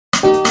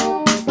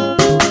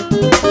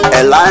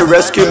a Lion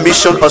Rescue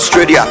Mission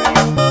Australia,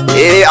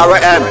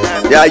 ARM.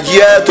 They are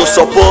here to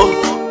support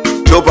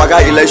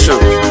Boakai election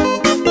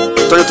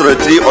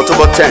 2023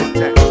 October 10.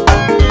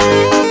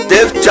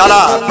 Dave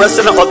Jala,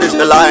 president of this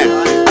alliance.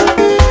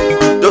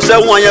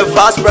 Joseph 1 year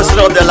vice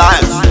president of the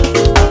alliance.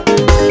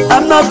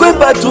 I'm not going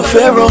back to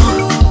Pharaoh.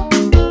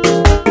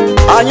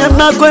 I am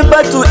not going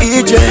back to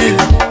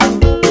Egypt.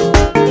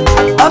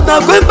 I'm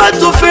not going back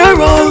to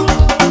Pharaoh.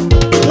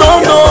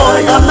 No,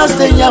 I'm not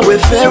staying here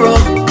with Pharaoh.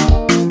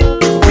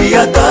 We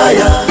are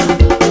tired.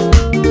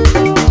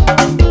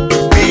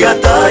 We are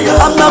tired.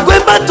 I'm not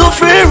going back to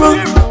Pharaoh.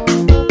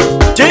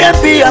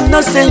 JMP, I'm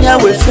not staying here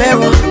with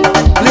Pharaoh.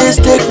 Please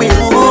take me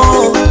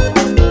home.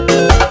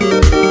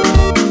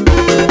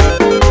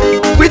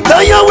 We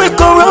tired with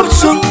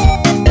corruption.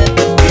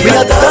 We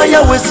are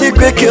tired with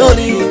secret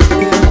killing.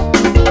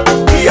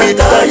 We are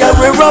tired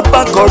with rap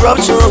and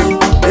corruption.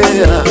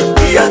 Yeah.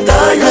 We are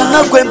tired. I'm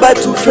not going back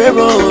to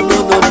Pharaoh.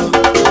 No.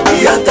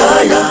 We are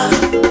tired.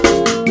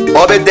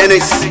 Obed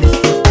Dennis,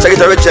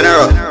 Secretary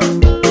General.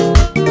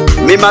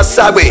 Mima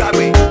Sagwe.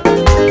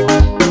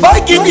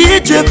 Back in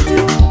Egypt,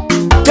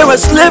 there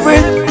was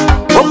slavery,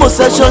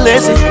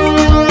 homosexualism,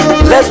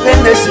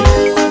 lesbianism,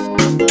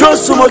 drug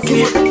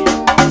smoking.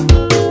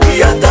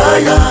 We are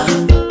tired.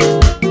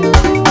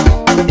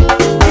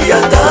 We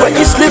are tired. We're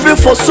in slavery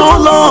for so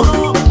long.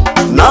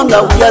 Now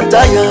that we are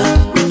tired,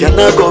 we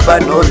cannot go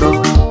back, no.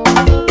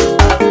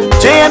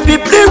 JMP,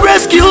 please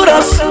rescue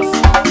us.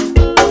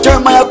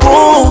 Jeremiah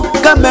Koung,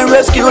 come and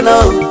rescue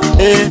now.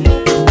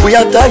 We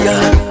are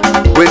tired,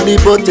 we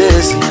need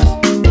potassium.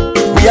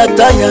 We are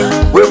tired,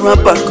 we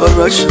rap and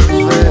corruption.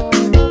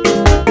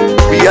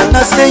 We are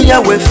not staying here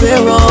with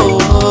Pharaoh.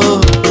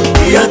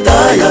 We are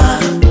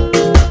tired.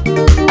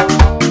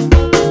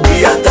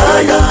 We are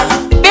tired.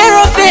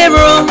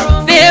 Pharaoh,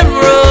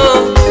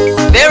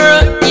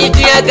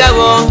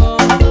 Idiagawo.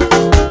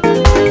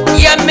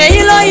 Ya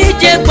meilo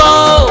ijebo,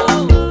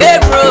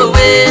 Pharaoh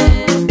we.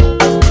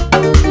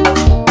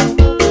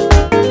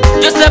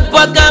 Joseph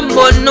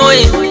Wagambo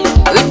noi,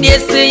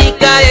 Udesi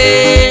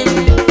ikae,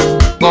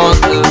 Koung.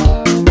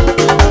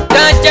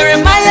 Ka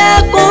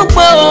Jeremiah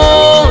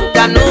Koung,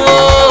 Kanu,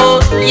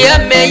 ya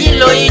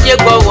meilo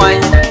ijebo wai.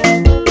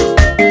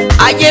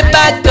 Aye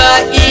baka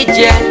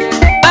ije,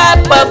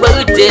 Papa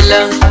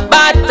Butela,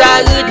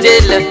 Bata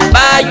Utela,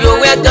 Bayo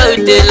Weka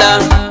Utela.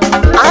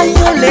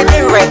 Iron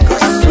Lady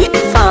Records, sweet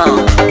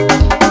sound.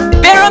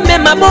 Pero me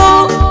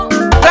mamo,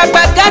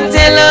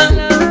 Krabagatela.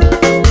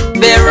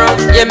 Pero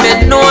ye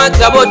me no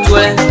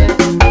acabotue.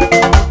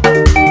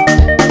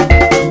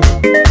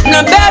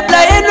 No bebla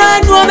e no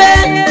anuove.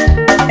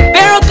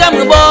 Pero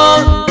kamubo,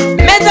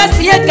 meta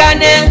siye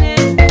kane.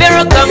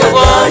 Pero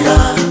kamubo,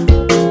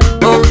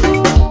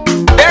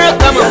 pero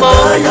kamubo.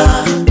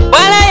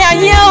 Wala ya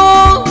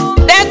nyeo,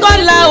 dekon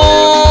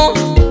lao.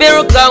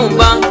 Pero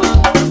kamuba.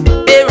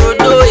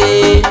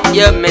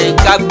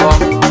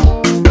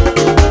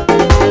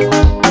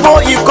 For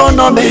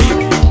economy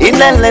in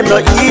the land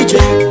of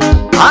Egypt,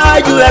 are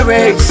you a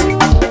race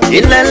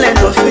in the land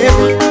of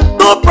Pharaoh?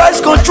 No price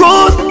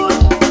control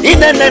in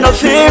the land of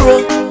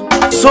Pharaoh.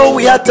 So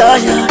we are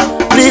tired,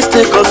 please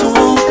take us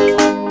home.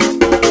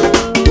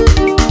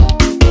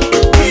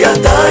 We are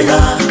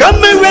tired,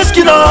 come and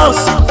rescue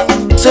us.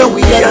 So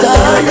we are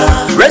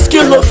tired,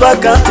 rescue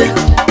Lofakante.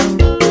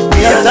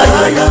 We are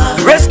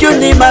tired, rescue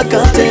Nyuma.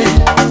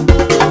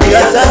 We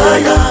are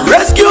tired.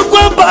 Rescue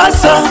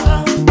Kwambasa.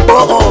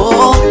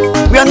 Oh,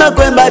 we are not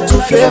going back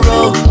to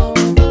Pharaoh.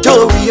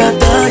 Joe, we are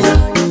tired.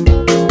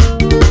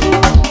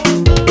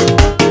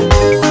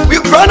 We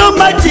run on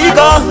mighty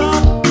God.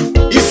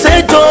 He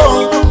said,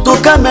 Joe, to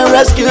come and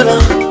rescue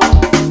them.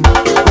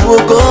 We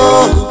will go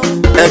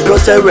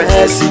across the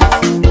Red Sea.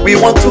 We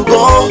want to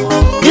go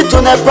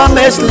into the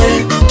promised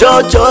land.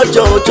 Joe,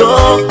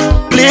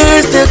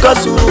 please take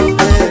us home.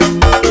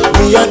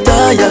 We are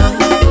tired.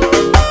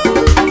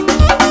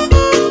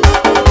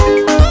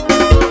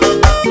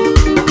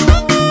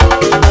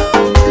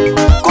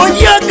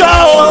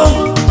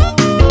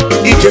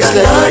 Just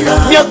like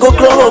me a go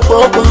club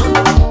up,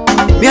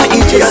 me a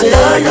eat just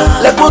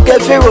let go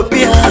get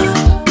therapy.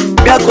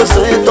 Me a go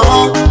say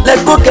don't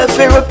let go get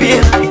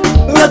therapy.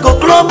 Me a go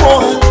club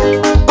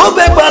go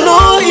back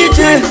balo eat.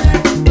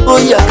 Oh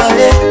yaka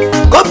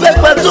go back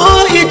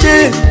balo eat.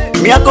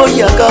 Me a go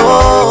yaka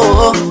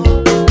oh.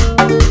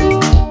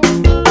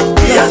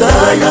 We are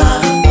tired.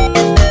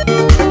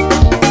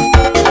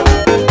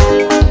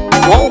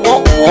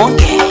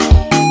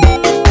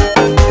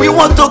 We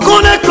want to go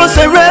across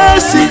the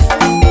Red Sea.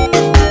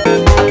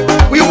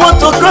 We want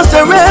to cross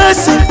the Red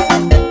Sea.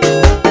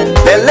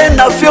 The land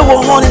of fear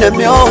will hold in the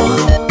mirror.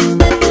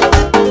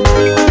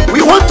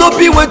 We want to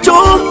be with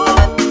you,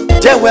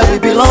 there where we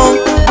belong.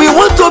 We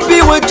want to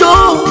be with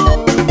you,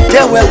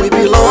 there where we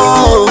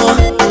belong.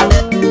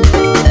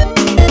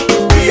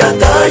 We are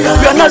tired.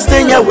 We are not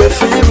staying here with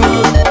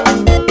Pharaoh.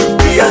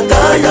 We are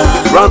tired.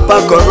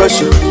 Rampant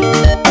corruption.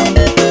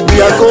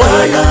 We are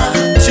going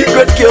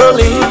secret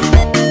killing.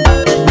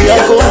 We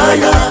are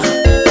going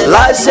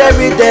lies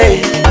every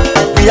day.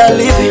 We are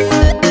living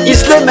in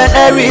slavery. entertainment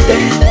every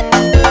day.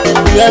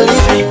 We are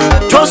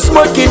living, just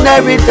smoking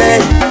every day.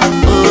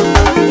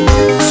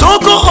 So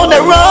go on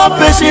the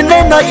rampage in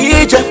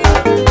Egypt.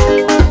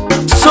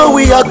 So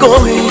we are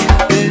going.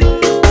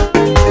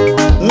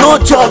 No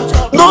job,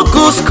 no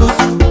good school,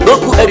 no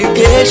good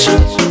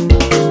education.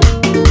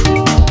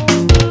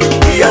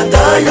 We are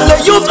tired.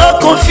 The youth are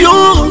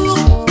confused,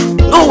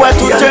 nowhere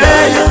to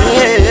turn.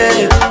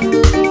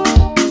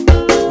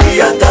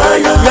 We are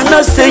tired. We are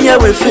not staying here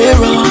with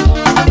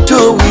Pharaoh.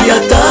 Joe, we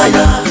are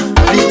tired.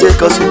 Please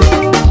take us home.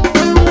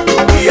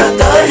 We are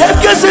tired. The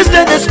healthcare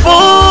system is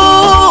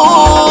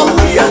poor.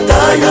 We are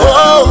tired.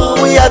 Oh,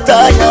 we are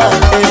tired.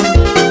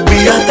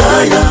 We are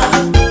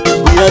tired.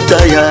 We are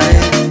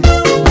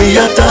tired. We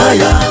are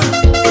tired.